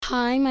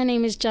Hi, my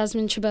name is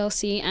Jasmine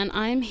Trabelsi and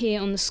I'm here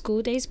on the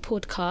School Days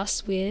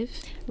podcast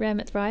with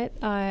Rahmat Wright.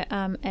 I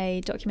am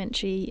a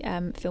documentary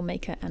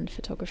filmmaker and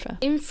photographer.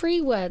 In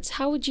 3 words,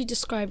 how would you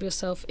describe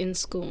yourself in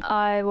school?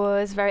 I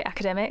was very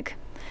academic.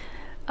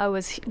 I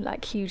was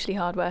hugely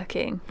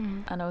hardworking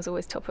and I was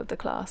always top of the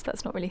class.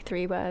 That's not really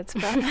 3 words.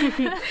 But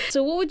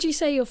So what would you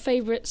say your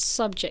favourite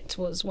subject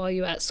was while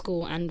you were at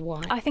school and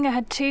why? I think I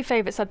had 2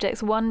 favourite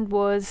subjects. One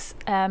was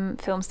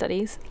film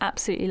studies,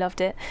 absolutely loved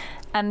it.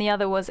 And the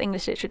other was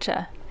English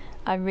literature.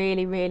 I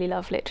really, really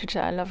love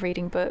literature. I love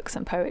reading books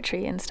and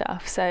poetry and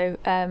stuff. So,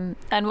 and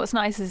what's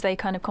nice is they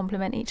kind of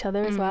complement each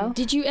other as well.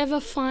 Did you ever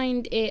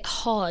find it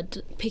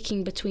hard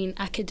picking between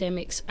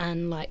academics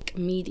and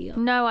media?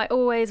 No, I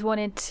always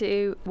wanted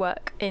to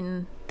work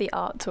in the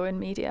arts or in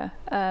media.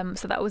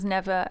 So that was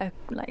never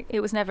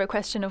a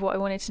question of what I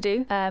wanted to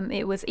do.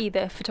 It was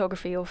either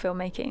photography or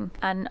filmmaking.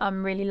 And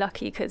I'm really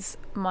lucky because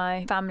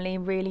my family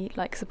really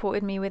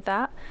supported me with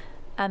that.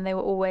 And they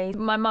were always,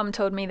 my mum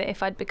told me that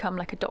if I'd become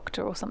a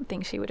doctor or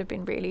something, she would have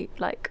been really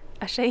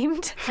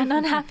ashamed and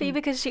unhappy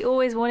because she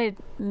always wanted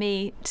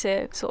me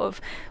to sort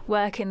of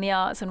work in the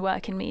arts and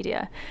work in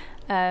media.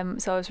 So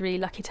I was really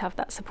lucky to have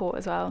that support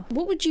as well.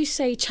 What would you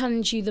say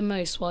challenged you the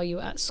most while you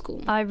were at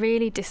school? I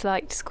really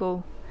disliked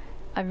school.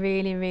 I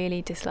really,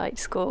 really disliked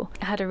school.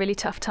 I had a really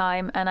tough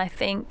time, and I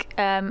think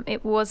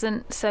it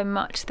wasn't so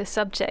much the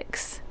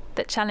subjects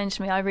that challenged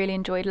me. I really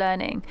enjoyed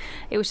learning.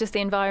 It was just the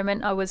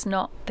environment. I was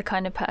not the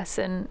kind of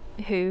person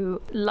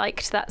who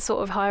liked that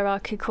sort of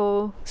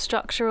hierarchical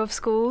structure of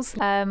schools.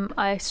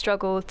 I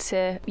struggled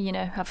to,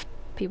 have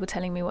people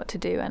telling me what to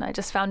do, and I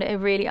just found it a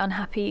really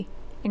unhappy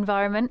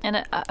environment.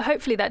 And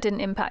hopefully that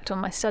didn't impact on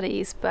my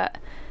studies, but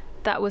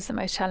that was the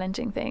most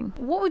challenging thing.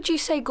 What would you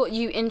say got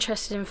you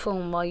interested in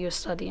film while you were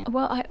studying?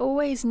 Well, I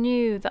always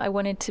knew that I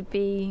wanted to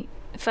be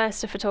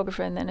first a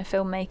photographer and then a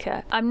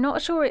filmmaker. I'm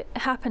not sure it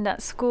happened at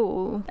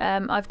school.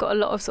 I've got a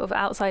lot of sort of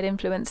outside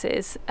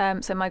influences.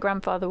 So my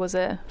grandfather was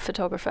a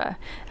photographer,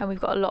 and we've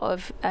got a lot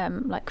of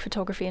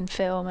photography and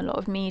film, a lot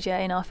of media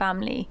in our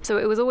family. So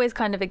it was always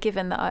kind of a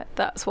given that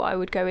that's what I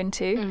would go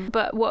into.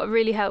 But what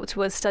really helped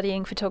was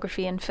studying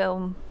photography and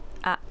film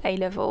at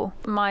A-level.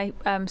 My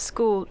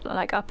school,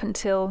 up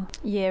until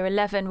year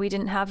 11, we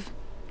didn't have,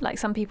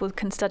 some people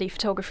can study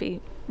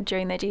photography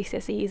during their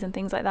GCSEs and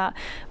things like that.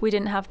 We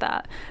didn't have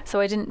that, so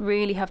I didn't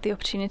really have the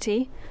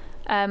opportunity.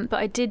 But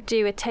I did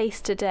do a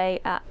taster day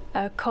at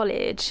a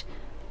college,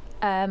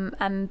 and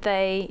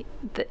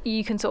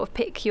you can sort of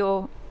pick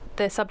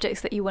the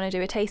subjects that you want to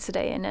do a taster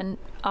day in, and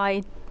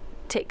I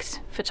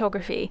ticked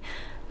photography,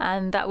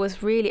 and that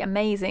was really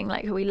amazing.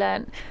 We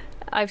learned,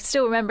 I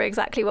still remember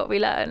exactly what we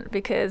learned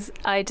because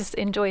I just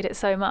enjoyed it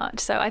so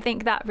much. So I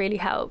think that really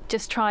helped,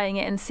 just trying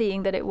it and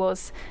seeing that it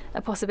was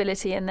a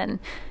possibility. And then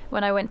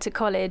when I went to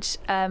college,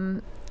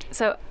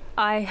 so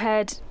I'm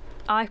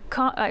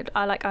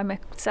a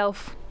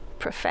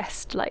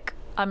self-professed,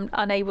 I'm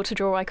unable to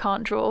draw, I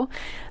can't draw.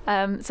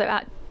 So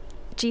at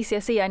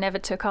GCSE I never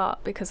took art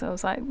because I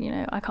was I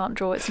can't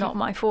draw, it's not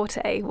my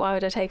forte, why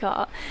would I take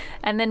art?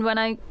 And then when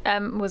I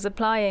was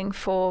applying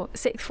for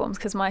 6th forms,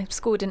 because my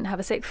school didn't have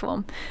a 6th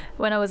form,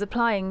 when I was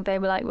applying they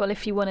were like, well,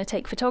 if you want to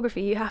take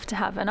photography you have to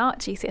have an art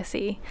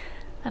GCSE.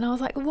 And I was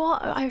like,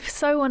 what? I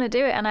so want to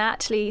do it. And I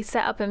actually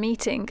set up a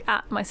meeting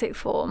at my 6th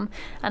form,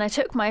 and I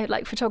took my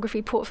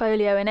photography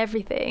portfolio and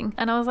everything,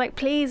 and I was like,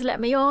 please let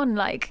me on,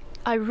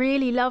 I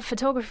really love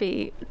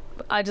photography,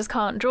 I just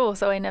can't draw.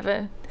 So I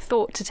never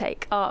thought to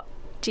take art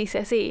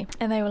GCSE.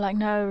 And they were like,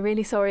 no,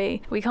 really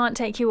sorry, we can't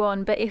take you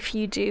on, but if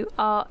you do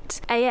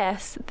art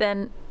AS,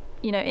 then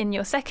in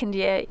your 2nd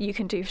year you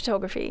can do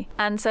photography.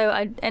 And so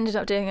I ended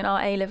up doing an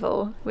art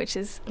A-level, which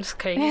is it's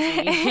crazy.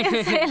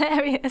 It's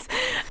hilarious,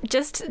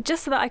 just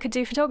so that I could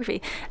do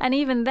photography. And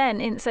even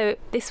then, so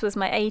this was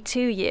my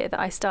A2 year that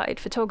I started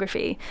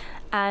photography,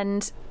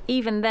 and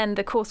even then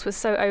the course was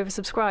so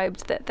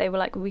oversubscribed that they were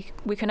like, we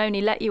can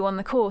only let you on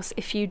the course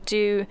if you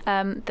do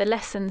the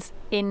lessons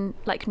in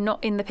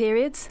not in the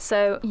periods.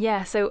 So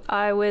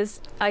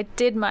I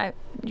did my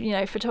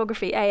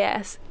photography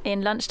AS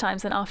in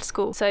lunchtimes and after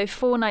school. So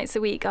 4 nights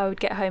a week I would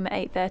get home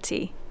at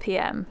 8:30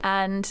 p.m.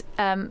 and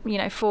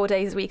 4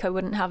 days a week I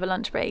wouldn't have a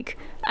lunch break,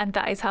 and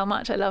that is how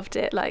much I loved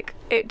it.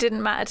 It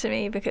didn't matter to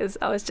me because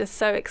I was just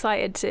so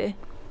excited to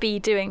be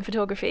doing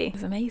photography. It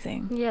was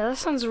amazing. Yeah, that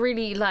sounds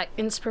really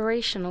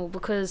inspirational,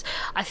 because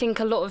I think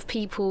a lot of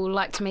people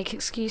like to make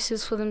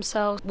excuses for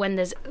themselves when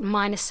there's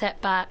minor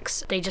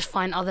setbacks. They just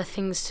find other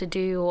things to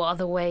do or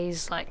other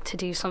ways to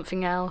do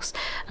something else,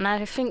 and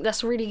I think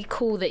that's really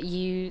cool that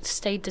you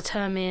stayed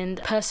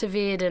determined,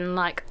 persevered, and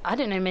I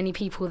don't know many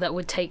people that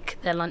would take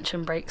their lunch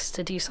and breaks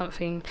to do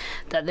something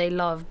that they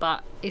love,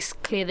 but it's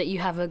clear that you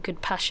have a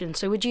good passion.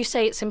 So would you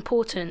say it's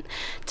important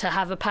to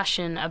have a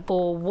passion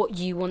for what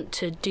you want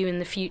to do in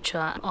the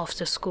future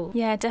after school?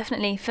 Yeah,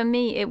 definitely. For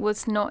me, it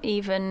was not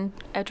even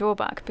a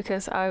drawback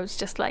because I was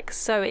just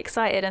so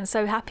excited and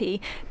so happy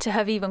to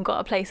have even got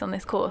a place on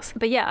this course.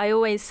 But yeah, I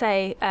always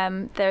say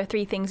there are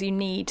 3 things you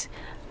need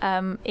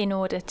in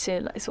order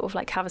to sort of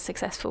like have a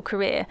successful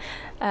career.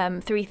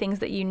 3 things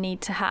that you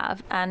need to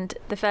have, and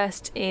the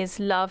first is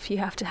love. You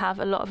have to have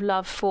a lot of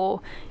love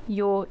for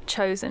your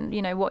chosen,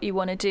 what you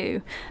want to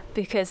do,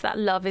 because that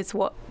love is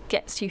what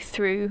gets you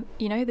through,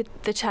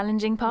 the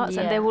challenging parts.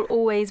 And there will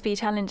always be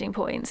challenging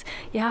points.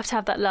 You have to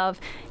have that love.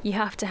 You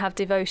have to have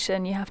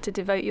devotion. You have to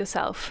devote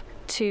yourself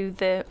to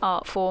the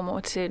art form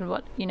or to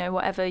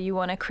whatever you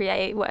want to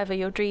create, whatever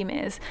your dream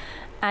is,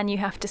 and you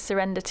have to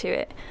surrender to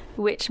it,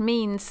 which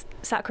means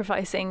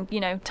sacrificing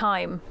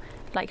time,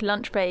 like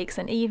lunch breaks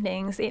and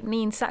evenings. It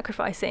means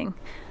sacrificing,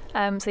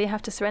 so you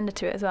have to surrender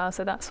to it as well.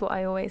 So that's what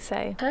I always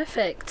say.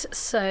 Perfect.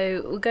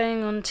 So we're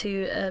going on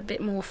to a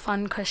bit more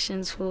fun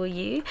questions for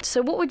you.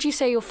 So what would you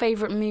say your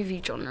favourite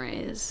movie genre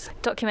is?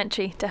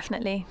 Documentary,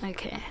 definitely.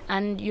 Okay.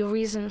 And your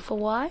reason for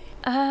why?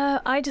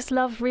 I just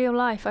love real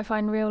life. I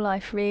find real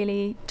life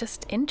really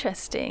just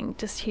interesting,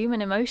 just human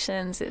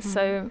emotions. It's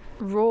so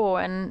raw,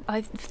 and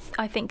I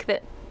think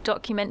that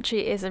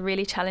documentary is a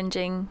really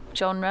challenging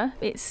genre.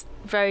 It's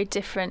very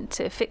different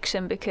to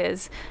fiction,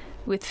 because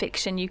with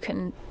fiction you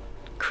can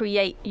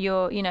create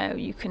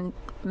you can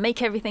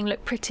make everything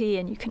look pretty,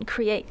 and you can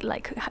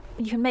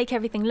make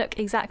everything look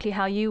exactly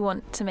how you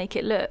want to make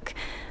it look.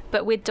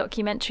 But with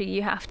documentary,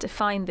 you have to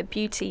find the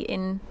beauty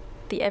in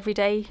the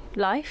everyday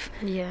life.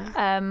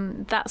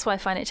 That's why I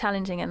find it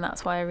challenging, and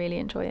that's why I really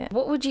enjoy it.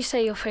 What would you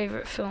say your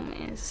favourite film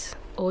is,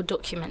 or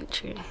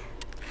documentary?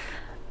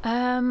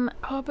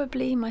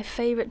 Probably my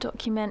favourite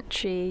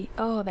documentary.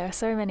 Oh, there are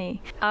so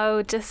many. I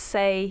would just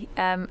say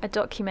a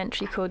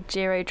documentary called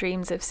Jiro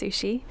Dreams of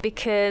Sushi,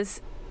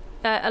 because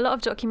a lot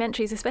of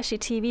documentaries, especially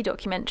TV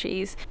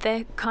documentaries,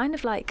 they're kind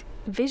of like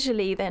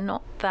visually they're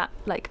not that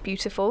like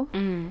beautiful.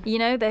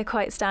 They're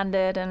quite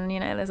standard, and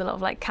there's a lot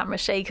of like camera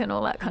shake and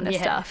all that kind of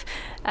stuff.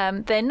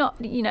 They're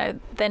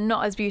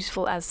not as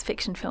beautiful as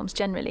fiction films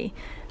generally,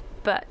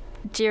 but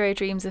Jiro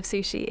Dreams of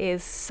Sushi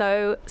is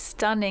so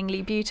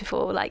stunningly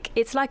beautiful. Like,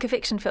 it's like a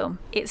fiction film.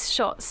 It's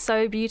shot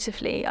so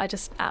beautifully. I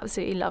just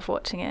absolutely love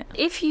watching it.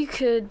 If you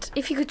could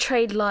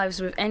trade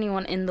lives with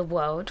anyone in the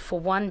world for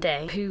one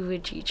day, who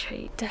would you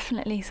trade?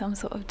 Definitely some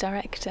sort of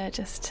director,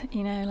 just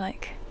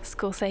like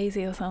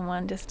Scorsese or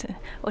someone,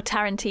 or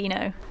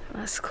Tarantino.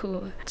 That's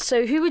cool.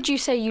 So who would you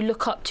say you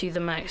look up to the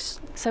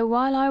most? So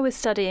while I was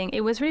studying,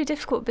 it was really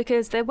difficult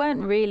because there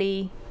weren't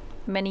really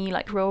many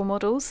like role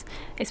models,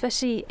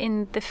 especially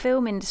in the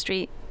film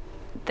industry.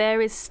 There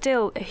is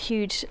still a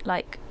huge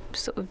like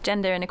sort of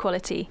gender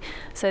inequality,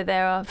 so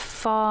there are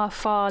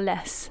far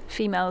less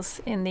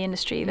females in the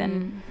industry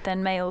than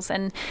males,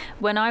 and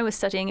when I was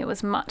studying it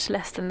was much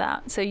less than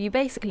that. So you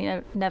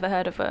basically never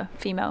heard of a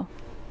female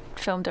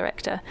film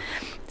director.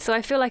 So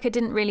I feel like I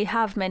didn't really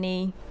have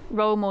many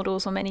role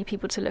models or many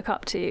people to look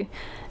up to,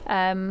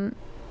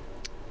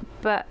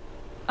 but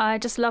I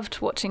just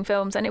loved watching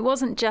films. And it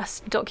wasn't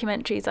just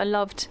documentaries. I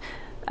loved,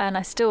 and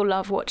I still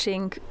love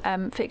watching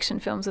fiction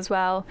films as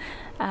well.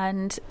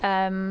 And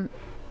I'm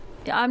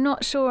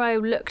not sure I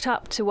looked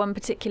up to one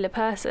particular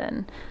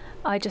person.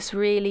 I just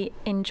really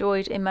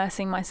enjoyed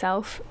immersing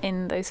myself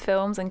in those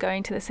films and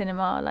going to the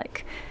cinema.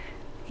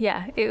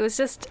 It was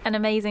just an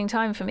amazing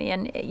time for me.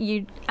 And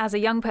you, as a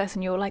young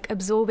person, you're like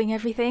absorbing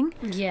everything.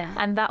 Yeah.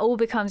 And that all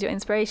becomes your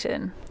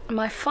inspiration.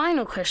 My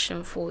final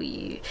question for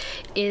you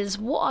is,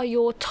 what are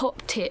your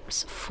top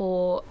tips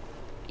for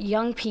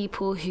young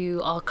people who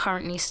are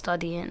currently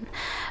studying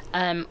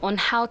on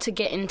how to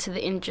get into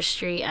the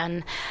industry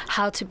and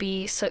how to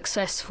be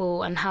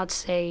successful and how to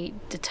stay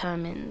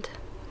determined?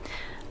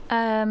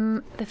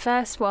 The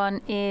first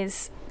one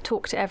is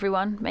talk to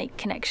everyone, make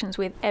connections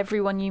with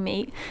everyone you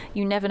meet.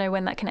 You never know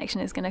when that connection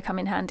is going to come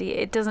in handy.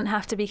 It doesn't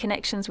have to be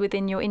connections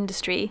within your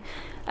industry.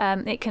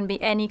 It can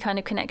be any kind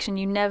of connection.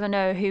 You never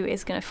know who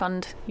is going to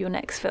fund your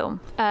next film.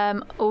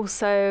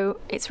 Also,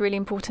 it's really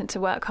important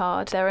to work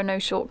hard. There are no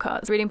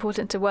shortcuts. It's really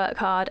important to work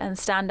hard and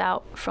stand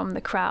out from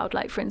the crowd.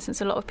 Like, for instance,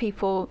 a lot of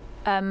people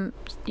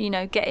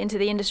get into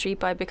the industry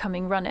by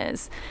becoming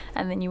runners,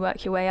 and then you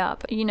work your way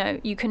up.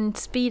 You can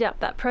speed up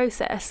that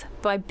process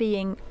by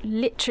being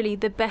literally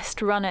the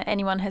best runner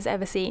anyone has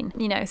ever seen.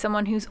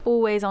 Someone who's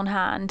always on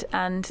hand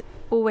and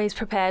always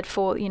prepared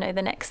for the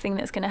next thing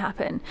that's going to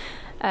happen.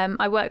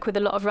 I work with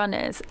a lot of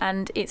runners,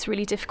 and it's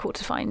really difficult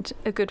to find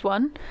a good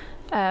one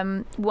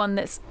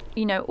that's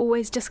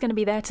always just going to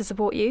be there to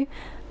support you.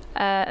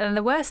 And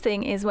the worst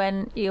thing is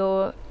when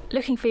you're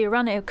looking for your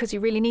runner because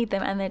you really need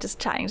them and they're just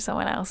chatting to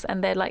someone else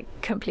and they're like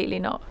completely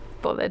not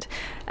bothered.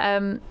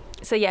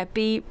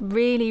 Be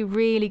really,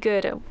 really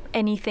good at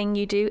anything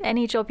you do,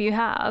 any job you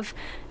have.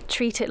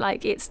 Treat it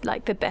like it's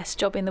like the best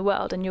job in the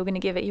world, and you're going to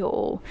give it your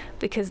all,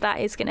 because that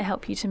is going to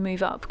help you to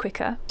move up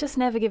quicker. Just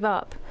never give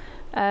up.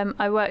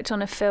 I worked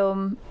on a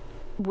film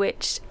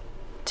which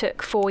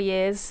took 4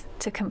 years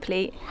to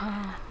complete.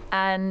 Wow.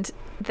 And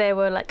there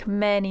were like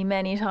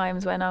many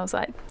times when I was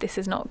like, this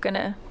is not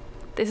gonna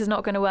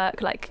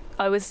work. Like,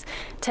 I was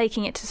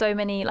taking it to so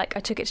many, like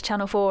I took it to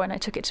Channel 4 and I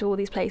took it to all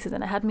these places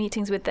and I had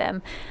meetings with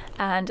them,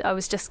 and I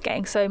was just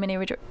getting so many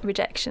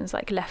rejections,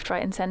 like left,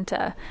 right and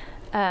centre.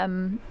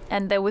 And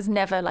there was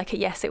never like a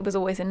yes, it was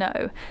always a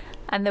no.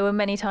 And there were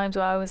many times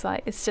where I was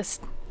like,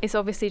 it's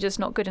obviously just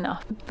not good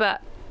enough.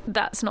 But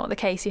that's not the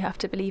case. You have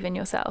to believe in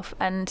yourself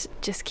and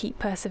just keep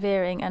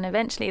persevering. And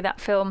eventually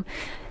that film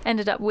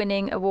ended up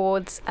winning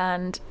awards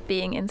and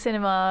being in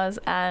cinemas,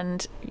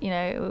 and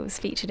it was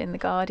featured in The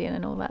Guardian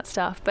and all that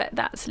stuff. But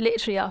that's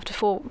literally after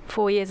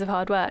four years of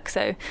hard work.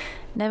 So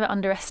never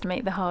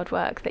underestimate the hard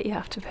work that you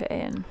have to put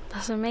in.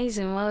 That's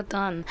amazing. Well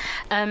done.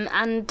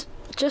 And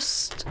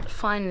just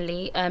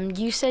finally,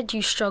 you said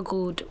you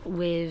struggled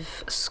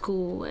with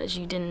school as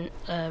you didn't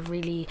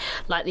really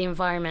like the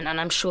environment, and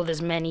I'm sure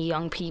there's many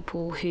young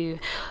people who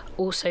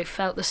also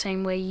felt the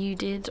same way you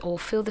did or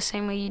feel the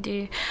same way you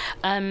do.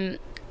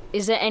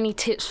 Is there any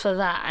tips for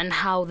that and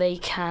how they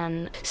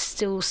can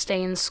still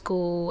stay in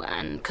school?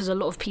 And because a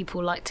lot of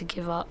people like to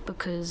give up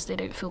because they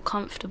don't feel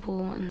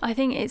comfortable. And I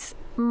think it's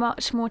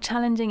much more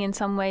challenging in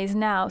some ways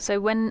now. So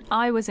when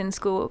I was in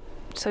school,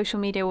 social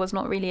media was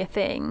not really a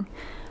thing.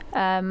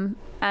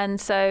 And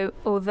so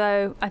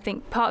although I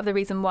think part of the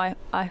reason why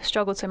I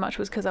struggled so much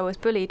was because I was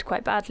bullied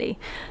quite badly,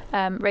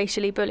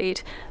 racially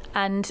bullied.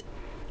 And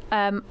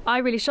I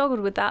really struggled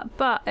with that.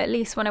 But at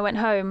least when I went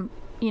home,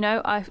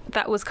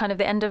 that was kind of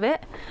the end of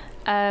it.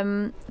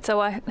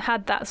 So I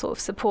had that sort of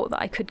support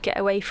that I could get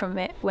away from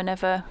it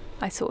whenever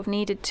I sort of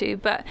needed to.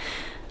 But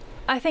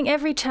I think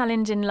every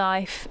challenge in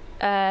life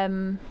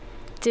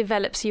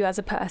develops you as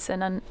a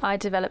person, and I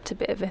developed a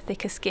bit of a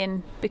thicker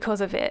skin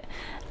because of it.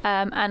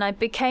 And I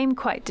became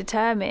quite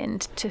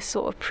determined to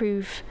sort of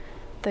prove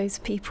those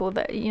people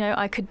that,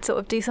 I could sort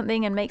of do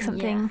something and make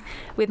something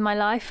with my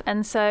life.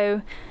 And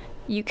so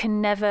you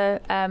can never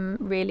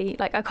really,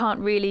 I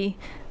can't really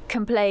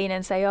complain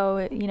and say,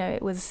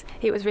 it was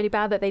really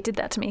bad that they did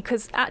that to me,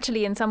 because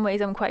actually in some ways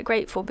I'm quite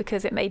grateful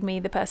because it made me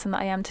the person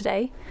that I am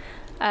today.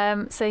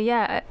 So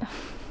yeah,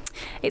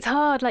 it's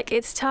hard,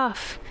 it's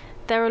tough.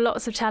 There are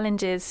lots of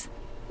challenges,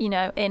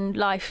 in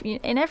life,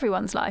 in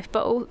everyone's life,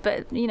 but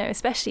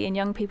especially in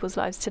young people's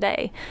lives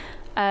today.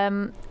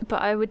 But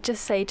I would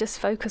just say, just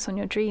focus on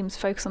your dreams,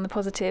 focus on the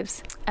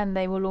positives, and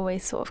they will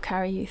always sort of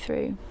carry you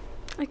through.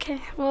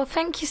 Okay, well,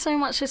 thank you so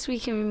much for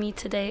speaking with me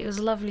today. It was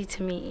lovely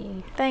to meet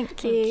you.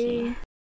 Thank you.